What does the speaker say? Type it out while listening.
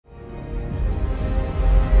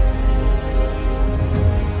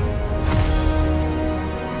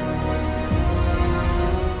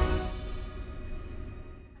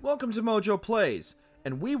Welcome to MojoPlays,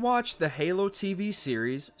 and we watch the Halo TV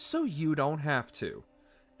series so you don't have to.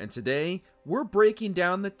 And today, we're breaking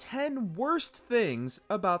down the 10 worst things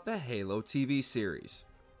about the Halo TV series.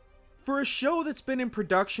 For a show that's been in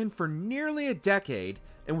production for nearly a decade,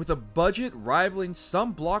 and with a budget rivaling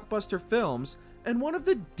some blockbuster films, and one of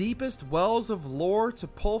the deepest wells of lore to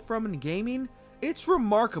pull from in gaming, it's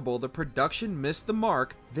remarkable the production missed the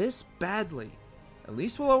mark this badly. At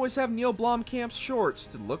least we'll always have Neil Blomkamp's shorts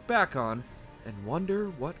to look back on and wonder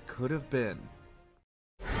what could have been.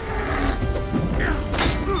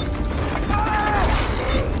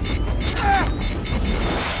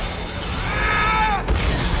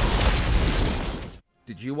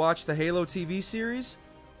 Did you watch the Halo TV series?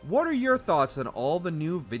 What are your thoughts on all the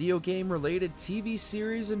new video game related TV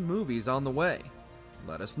series and movies on the way?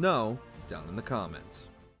 Let us know down in the comments.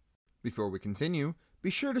 Before we continue, be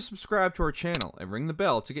sure to subscribe to our channel and ring the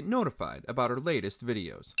bell to get notified about our latest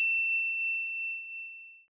videos.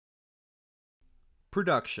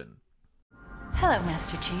 Production. Hello,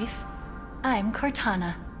 Master Chief. I'm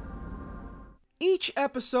Cortana. Each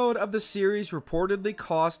episode of the series reportedly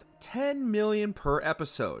cost $10 million per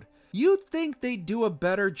episode. You'd think they'd do a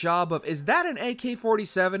better job of, is that an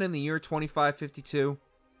AK-47 in the year 2552?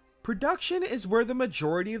 Production is where the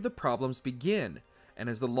majority of the problems begin. And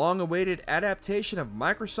as the long-awaited adaptation of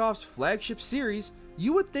Microsoft's flagship series,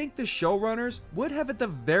 you would think the showrunners would have at the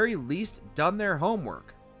very least done their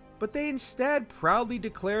homework. But they instead proudly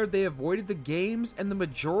declared they avoided the games and the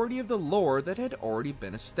majority of the lore that had already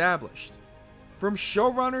been established. From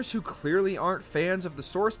showrunners who clearly aren't fans of the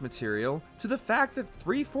source material, to the fact that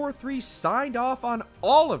 343 signed off on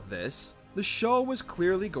all of this, the show was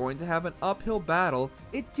clearly going to have an uphill battle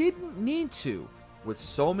it didn't need to, with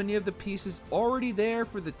so many of the pieces already there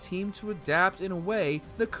for the team to adapt in a way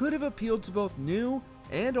that could have appealed to both new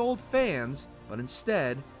and old fans, but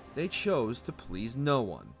instead, they chose to please no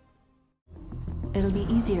one. It'll be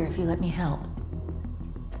easier if you let me help.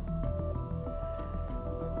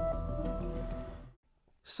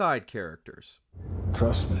 Side characters.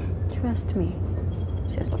 Trust me. Trust me,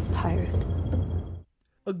 says the pirate.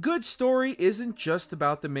 A good story isn't just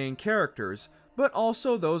about the main characters, but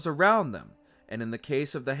also those around them. And in the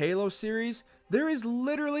case of the Halo series, there is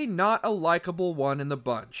literally not a likable one in the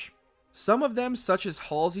bunch. Some of them, such as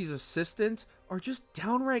Halsey's assistant, are just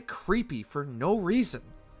downright creepy for no reason.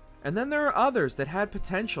 And then there are others that had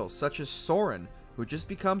potential, such as Soren, who just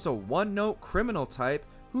becomes a one-note criminal type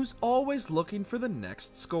who's always looking for the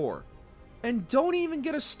next score. And don't even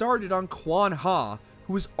get us started on Quan Ha,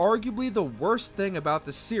 who is arguably the worst thing about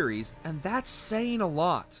the series, and that's saying a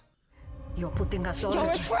lot. You're putting us all.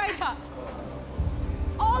 You're a traitor!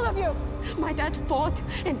 All of you! My dad fought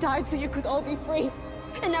and died so you could all be free.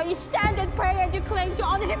 And now you stand and pray and you claim to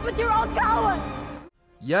honor him, but you're all cowards!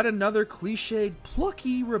 Yet another cliched,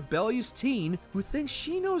 plucky, rebellious teen who thinks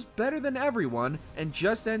she knows better than everyone and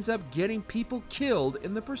just ends up getting people killed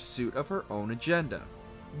in the pursuit of her own agenda.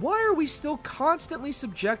 Why are we still constantly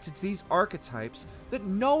subjected to these archetypes that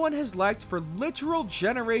no one has liked for literal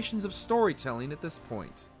generations of storytelling at this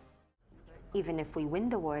point? Even if we win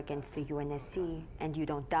the war against the UNSC and you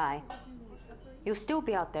don't die, you'll still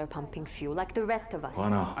be out there pumping fuel like the rest of us. Oh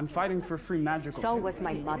no. I'm fighting for free Madrigal. So was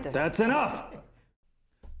my mother. That's enough!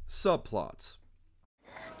 Subplots.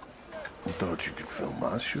 I thought you could fill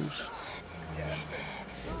my shoes.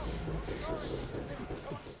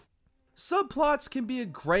 Subplots can be a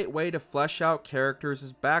great way to flesh out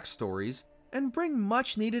characters' backstories and bring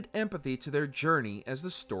much needed empathy to their journey as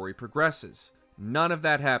the story progresses. None of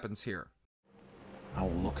that happens here. I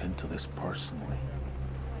will look into this personally.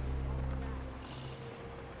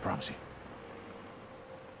 Promise you.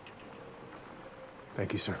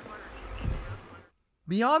 Thank you, sir.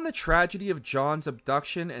 Beyond the tragedy of John's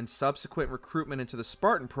abduction and subsequent recruitment into the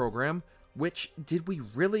Spartan program, which did we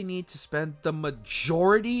really need to spend the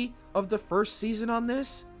majority of the first season on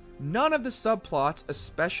this? None of the subplots,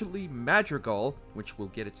 especially Madrigal, which will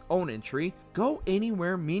get its own entry, go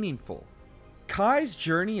anywhere meaningful. Kai's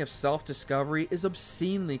journey of self-discovery is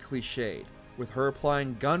obscenely cliched, with her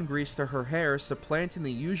applying gun grease to her hair supplanting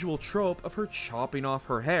the usual trope of her chopping off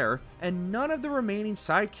her hair, and none of the remaining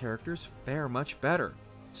side characters fare much better.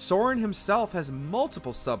 Soren himself has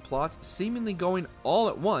multiple subplots seemingly going all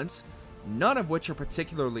at once, none of which are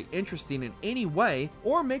particularly interesting in any way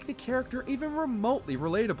or make the character even remotely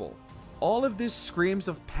relatable. All of this screams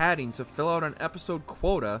of padding to fill out an episode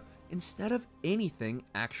quota instead of anything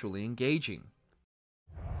actually engaging.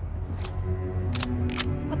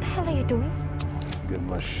 What the hell are you doing? Getting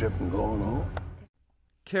my ship and going home.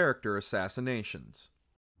 Character assassinations.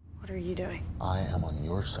 What are you doing? I am on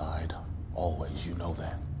your side. Always, you know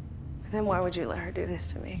that. Then why would you let her do this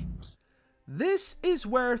to me? This is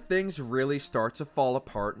where things really start to fall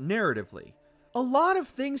apart narratively. A lot of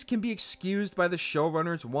things can be excused by the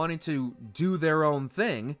showrunners wanting to do their own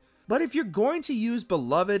thing, but if you're going to use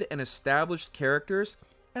beloved and established characters,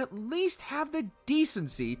 at least have the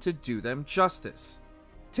decency to do them justice.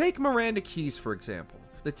 Take Miranda Keyes, for example.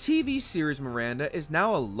 The TV series Miranda is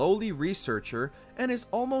now a lowly researcher and is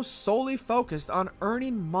almost solely focused on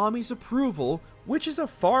earning mommy's approval, which is a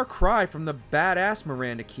far cry from the badass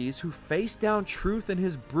Miranda Keyes who faced down truth in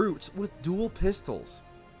his brutes with dual pistols.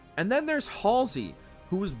 And then there's Halsey,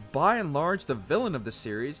 who was by and large the villain of the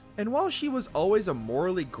series, and while she was always a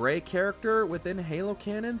morally gray character within Halo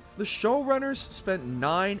canon, the showrunners spent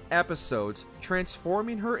 9 episodes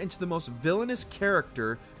transforming her into the most villainous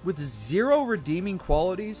character with 0 redeeming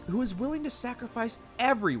qualities who is willing to sacrifice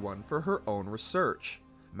everyone for her own research.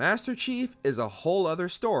 Master Chief is a whole other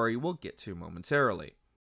story we'll get to momentarily.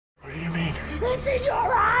 What do you mean? It's in your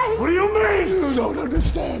eyes! What do you mean? You don't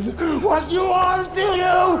understand what you are, do you?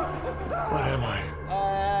 What am I?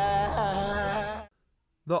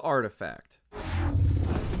 The Artifact.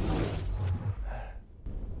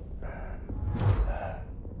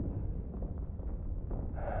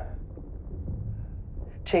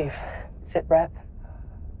 Chief, sit rep.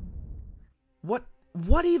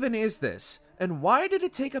 What even is this? And why did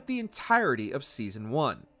it take up the entirety of Season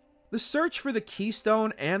 1? The search for the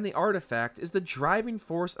Keystone and the Artifact is the driving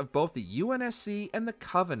force of both the UNSC and the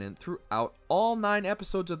Covenant throughout all 9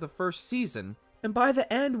 episodes of the first season, and by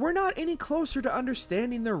the end, we're not any closer to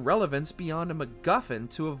understanding their relevance beyond a MacGuffin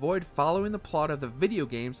to avoid following the plot of the video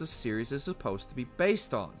games the series is supposed to be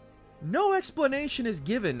based on. No explanation is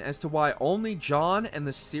given as to why only John and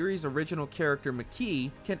the series' original character McKee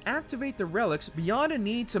can activate the relics beyond a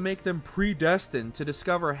need to make them predestined to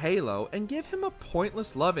discover Halo and give him a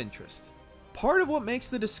pointless love interest. Part of what makes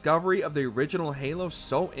the discovery of the original Halo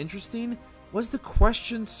so interesting was the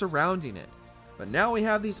questions surrounding it. But now we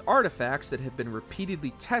have these artifacts that have been repeatedly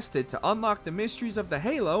tested to unlock the mysteries of the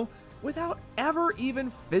Halo without ever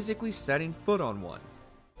even physically setting foot on one.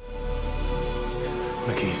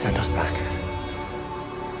 McKee, send us back.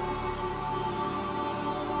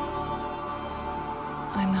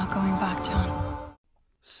 I'm not going back, John.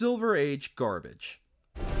 Silver Age garbage.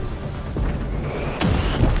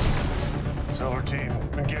 Silver team,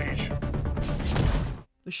 engage.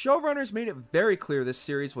 The showrunners made it very clear this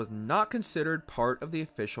series was not considered part of the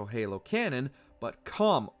official Halo canon, but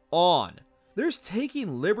come on! There's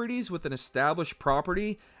taking liberties with an established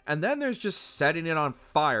property, and then there's just setting it on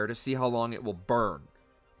fire to see how long it will burn.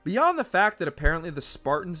 Beyond the fact that apparently the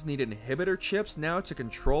Spartans need inhibitor chips now to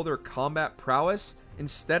control their combat prowess,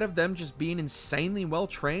 instead of them just being insanely well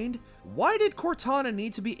trained, why did Cortana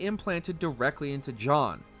need to be implanted directly into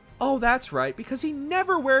John? Oh, that's right, because he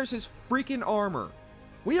never wears his freaking armor.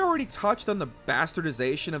 We already touched on the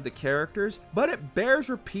bastardization of the characters, but it bears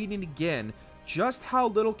repeating again just how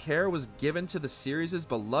little care was given to the series'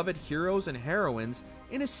 beloved heroes and heroines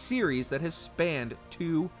in a series that has spanned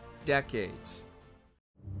 2 decades.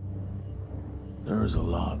 There is a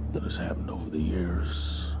lot that has happened over the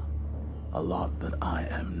years. A lot that I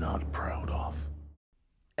am not proud of.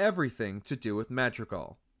 Everything to do with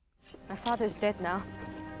Madrigal. My father's dead now.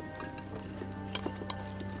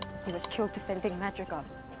 He was killed defending Madrigal.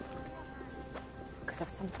 Because of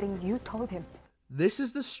something you told him. This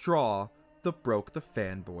is the straw that broke the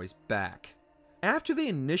fanboys' back. After the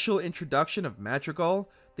initial introduction of Madrigal,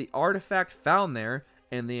 the artifact found there,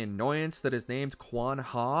 and the annoyance that is named Quan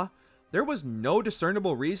Ha, there was no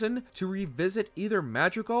discernible reason to revisit either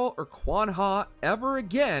Madrigal or Quan Ha ever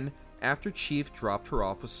again after Chief dropped her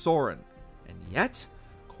off with Soren. And yet,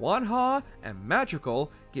 Quan Ha and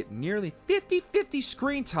Madrigal get nearly 50-50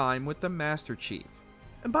 screen time with the Master Chief.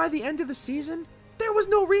 And by the end of the season, there was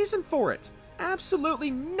no reason for it.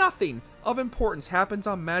 Absolutely nothing of importance happens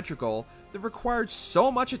on Madrigal that required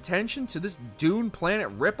so much attention to this Dune planet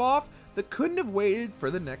ripoff that couldn't have waited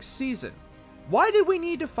for the next season. Why did we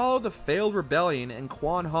need to follow the failed rebellion and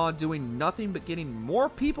Quan Ha doing nothing but getting more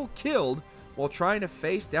people killed while trying to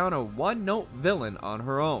face down a one-note villain on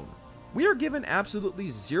her own? We are given absolutely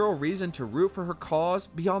zero reason to root for her cause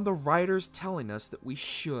beyond the writers telling us that we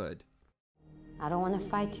should. I don't want to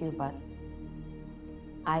fight you, but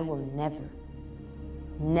I will never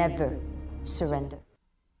surrender.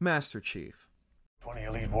 Master Chief. 20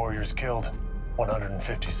 elite warriors killed,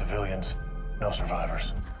 150 civilians, no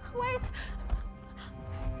survivors. Wait!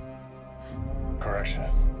 Correction.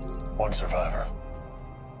 1 survivor.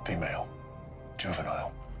 Female.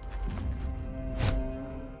 Juvenile.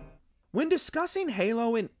 When discussing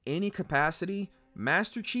Halo in any capacity,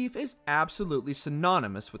 Master Chief is absolutely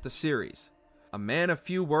synonymous with the series. A man of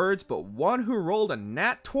few words, but one who rolled a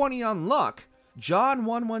nat 20 on luck, John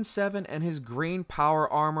 117 and his green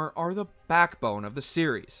power armor are the backbone of the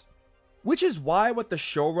series. Which is why what the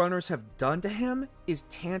showrunners have done to him is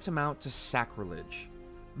tantamount to sacrilege.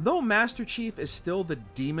 Though Master Chief is still the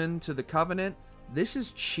demon to the Covenant, this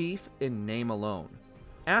is Chief in name alone.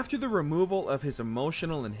 After the removal of his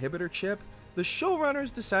emotional inhibitor chip, the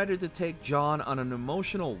showrunners decided to take John on an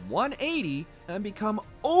emotional 180 and become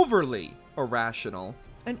overly irrational,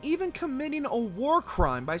 and even committing a war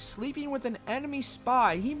crime by sleeping with an enemy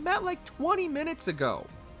spy he met like 20 minutes ago.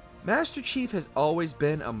 Master Chief has always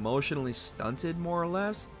been emotionally stunted, more or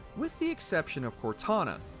less, with the exception of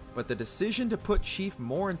Cortana, but the decision to put Chief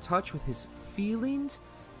more in touch with his feelings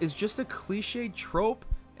is just a cliched trope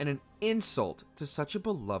and an insult to such a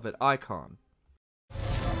beloved icon.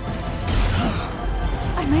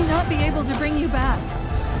 I may not be able to bring you back.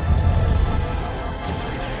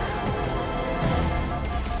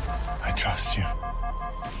 I trust you.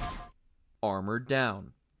 Armored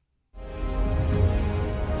down.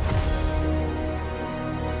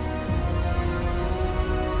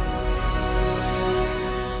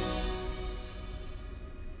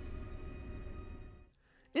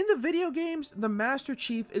 In the video games, the Master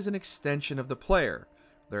Chief is an extension of the player,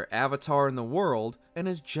 their avatar in the world, and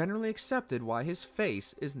is generally accepted why his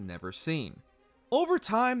face is never seen. Over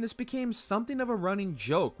time, this became something of a running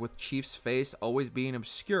joke, with Chief's face always being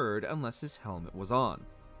obscured unless his helmet was on.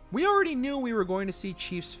 We already knew we were going to see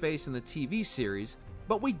Chief's face in the TV series,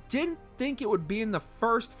 but we didn't think it would be in the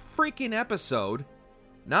first freaking episode.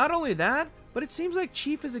 Not only that, but it seems like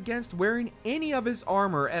Chief is against wearing any of his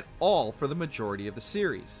armor at all for the majority of the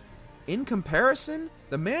series. In comparison,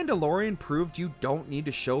 The Mandalorian proved you don't need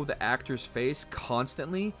to show the actor's face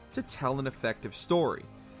constantly to tell an effective story.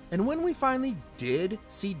 And when we finally did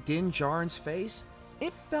see Din Djarin's face,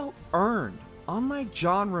 it felt earned, unlike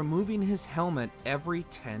John removing his helmet every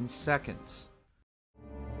 10 seconds.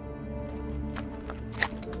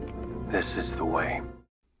 This is the way.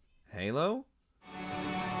 Halo?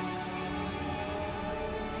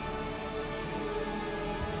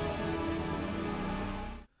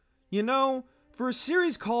 You know, for a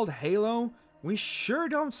series called Halo, we sure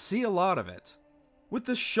don't see a lot of it. With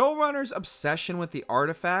the showrunners' obsession with the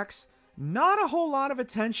artifacts, not a whole lot of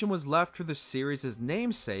attention was left for the series'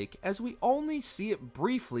 namesake, as we only see it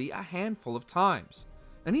briefly a handful of times.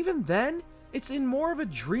 And even then, it's in more of a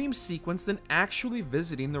dream sequence than actually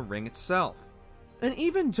visiting the ring itself. And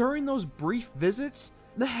even during those brief visits,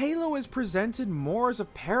 the Halo is presented more as a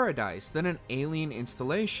paradise than an alien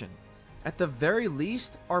installation. At the very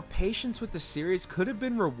least, our patience with the series could have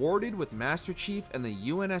been rewarded with Master Chief and the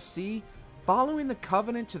UNSC following the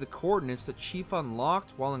Covenant to the coordinates that Chief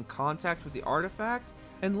unlocked while in contact with the artifact,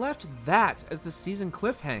 and left that as the season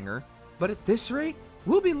cliffhanger, but at this rate,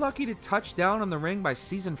 we'll be lucky to touch down on the ring by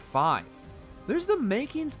season 5. There's the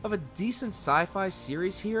makings of a decent sci-fi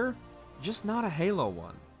series here, just not a Halo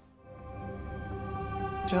one.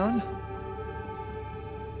 John?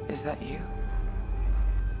 Is that you?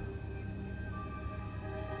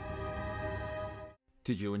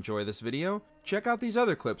 Did you enjoy this video? Check out these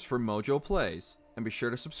other clips from MojoPlays, and be sure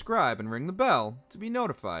to subscribe and ring the bell to be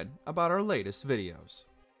notified about our latest videos.